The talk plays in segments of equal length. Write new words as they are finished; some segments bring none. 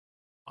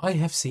I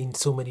have seen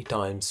so many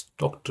times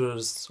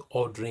doctors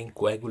ordering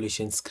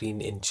coagulation screen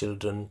in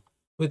children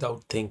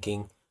without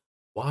thinking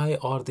why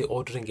are they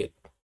ordering it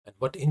and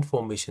what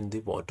information they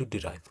want to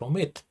derive from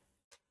it.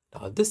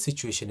 Now, this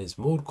situation is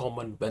more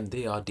common when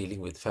they are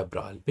dealing with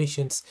febrile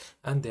patients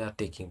and they are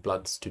taking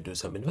bloods to do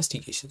some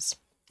investigations.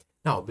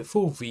 Now,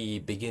 before we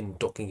begin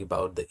talking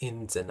about the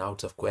ins and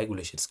outs of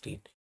coagulation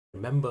screen,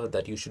 remember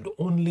that you should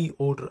only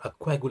order a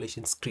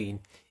coagulation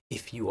screen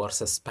if you are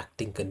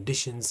suspecting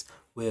conditions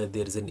where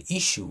there is an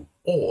issue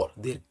or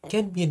there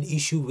can be an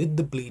issue with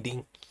the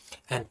bleeding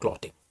and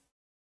clotting.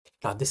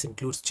 Now, this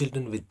includes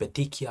children with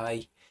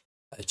petechiae,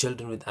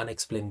 children with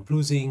unexplained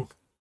bruising,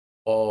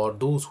 or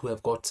those who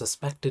have got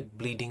suspected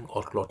bleeding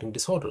or clotting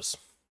disorders,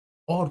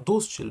 or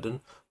those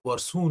children who are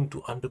soon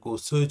to undergo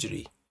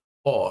surgery,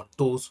 or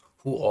those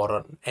who are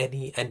on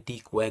any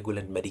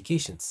anticoagulant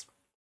medications.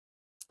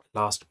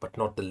 Last but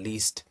not the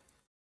least,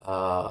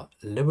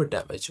 liver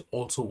damage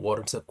also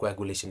warrants a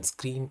coagulation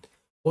screen,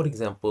 for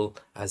example,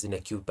 as in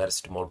acute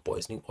paracetamol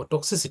poisoning or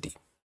toxicity.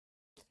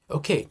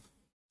 Okay,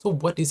 so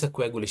what is a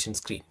coagulation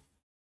screen?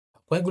 A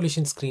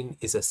coagulation screen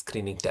is a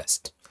screening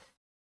test.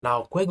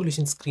 Now,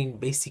 coagulation screen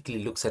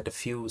basically looks at a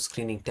few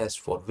screening tests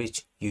for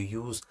which you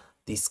use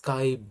the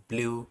sky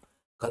blue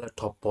color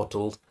top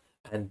bottles,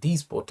 and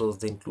these bottles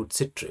they include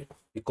citrate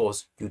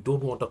because you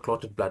don't want a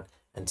clotted blood,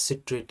 and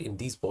citrate in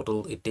these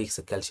bottles it takes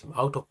the calcium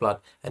out of blood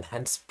and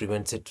hence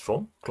prevents it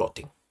from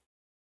clotting.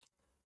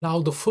 Now,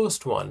 the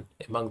first one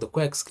among the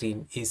coag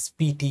screen is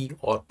PT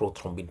or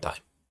prothrombin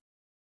time.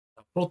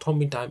 Now,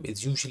 prothrombin time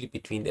is usually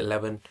between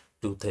 11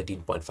 to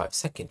 13.5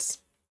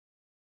 seconds.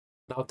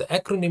 Now, the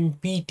acronym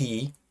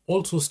PT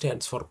also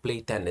stands for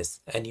play tennis,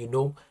 and you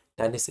know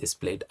tennis is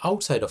played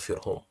outside of your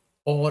home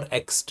or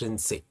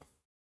extrinsic.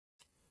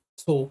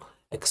 So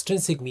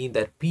extrinsic means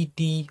that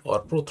PT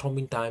or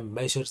prothrombin time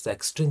measures the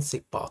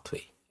extrinsic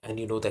pathway, and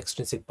you know the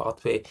extrinsic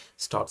pathway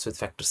starts with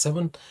factor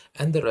 7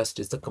 and the rest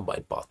is the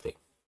combined pathway.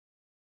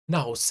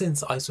 Now,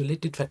 since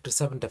isolated factor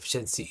 7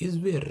 deficiency is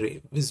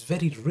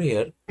very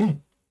rare,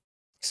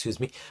 excuse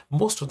me,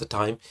 most of the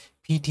time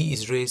PT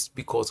is raised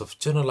because of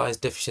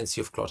generalized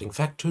deficiency of clotting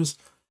factors,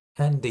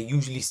 and they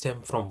usually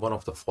stem from one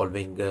of the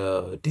following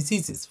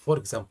diseases. For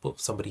example,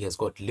 somebody has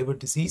got liver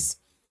disease.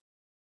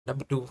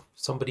 Number 2,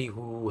 somebody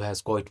who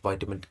has got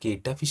vitamin K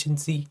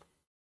deficiency.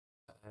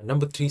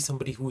 Number 3,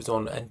 somebody who is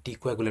on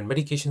anticoagulant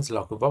medications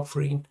like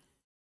warfarin.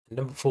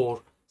 Number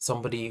 4,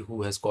 somebody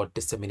who has got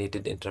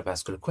disseminated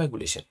intravascular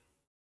coagulation.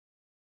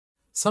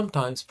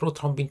 Sometimes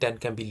prothrombin 10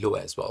 can be low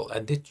as well,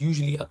 and it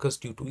usually occurs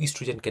due to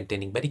estrogen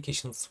containing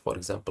medications, for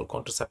example,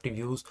 contraceptive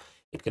use.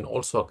 It can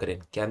also occur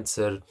in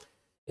cancer,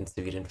 in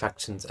severe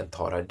infections, and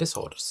thyroid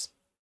disorders.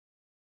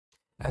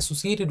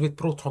 Associated with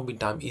prothrombin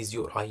time is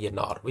your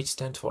INR, which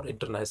stands for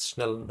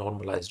International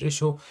Normalized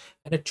Ratio,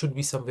 and it should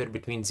be somewhere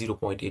between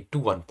 0.8 to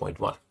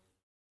 1.1.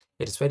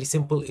 It is very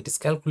simple. It is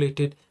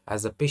calculated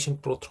as a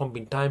patient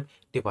prothrombin time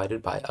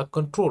divided by a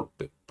control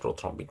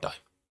prothrombin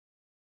time.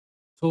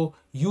 So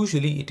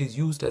usually it is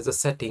used as a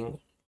setting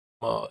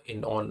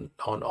on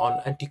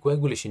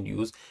anticoagulation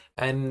use,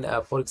 and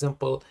for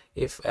example,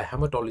 if a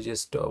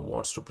hematologist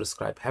wants to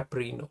prescribe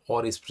heparin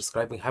or is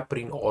prescribing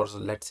heparin, or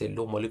let's say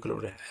low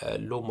molecular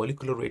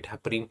weight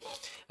heparin,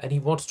 and he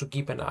wants to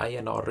keep an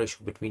INR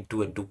ratio between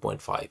 2 and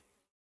 2.5.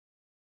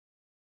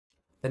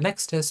 The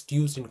next test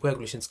used in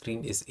coagulation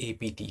screen is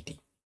APTT.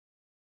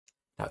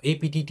 Now,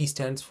 APTT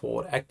stands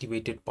for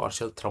activated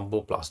partial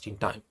thromboplastin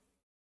time.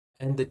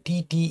 And the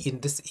TT in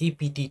this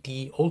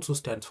APTT also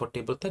stands for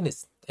table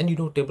tennis. And you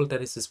know, table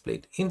tennis is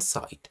played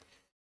inside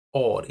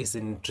or is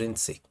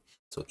intrinsic.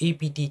 So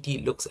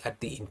APTT looks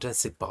at the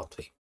intrinsic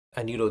pathway.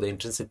 And you know, the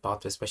intrinsic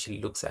pathway especially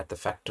looks at the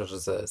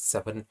factors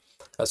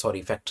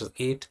factors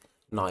 8,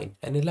 9,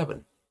 and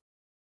 11.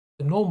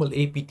 The normal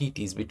APTT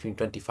is between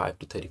 25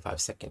 to 35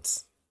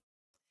 seconds.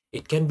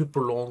 It can be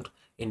prolonged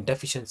in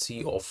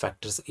deficiency of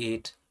factors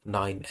 8,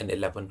 9, and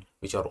 11,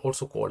 which are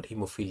also called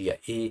hemophilia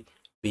A,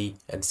 B,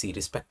 and C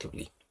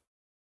respectively.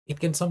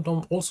 It can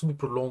sometimes also be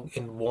prolonged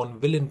in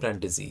von Willebrand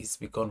disease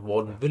because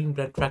von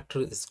Willebrand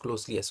factor is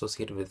closely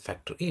associated with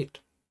factor 8.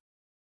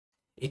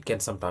 It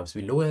can sometimes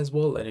be low as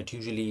well, and it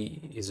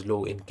usually is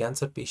low in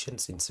cancer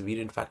patients, in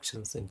severe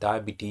infections, in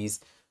diabetes,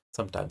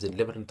 sometimes in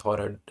liver and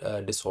thyroid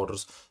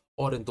disorders,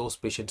 or in those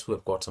patients who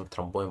have got some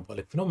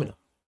thromboembolic phenomena.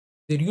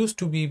 There used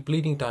to be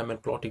bleeding time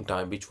and clotting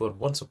time, which were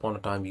once upon a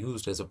time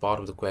used as a part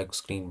of the coag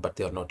screen, but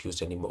they are not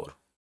used anymore.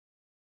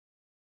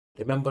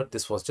 Remember,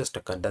 this was just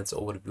a condensed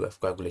overview of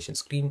coagulation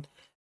screen.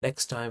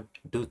 Next time,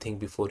 do think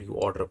before you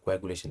order a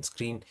coagulation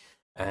screen.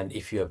 And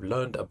if you have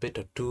learned a bit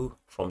or two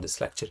from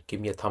this lecture, give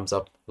me a thumbs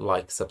up,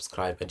 like,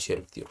 subscribe, and share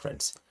it with your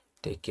friends.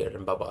 Take care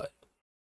and bye-bye.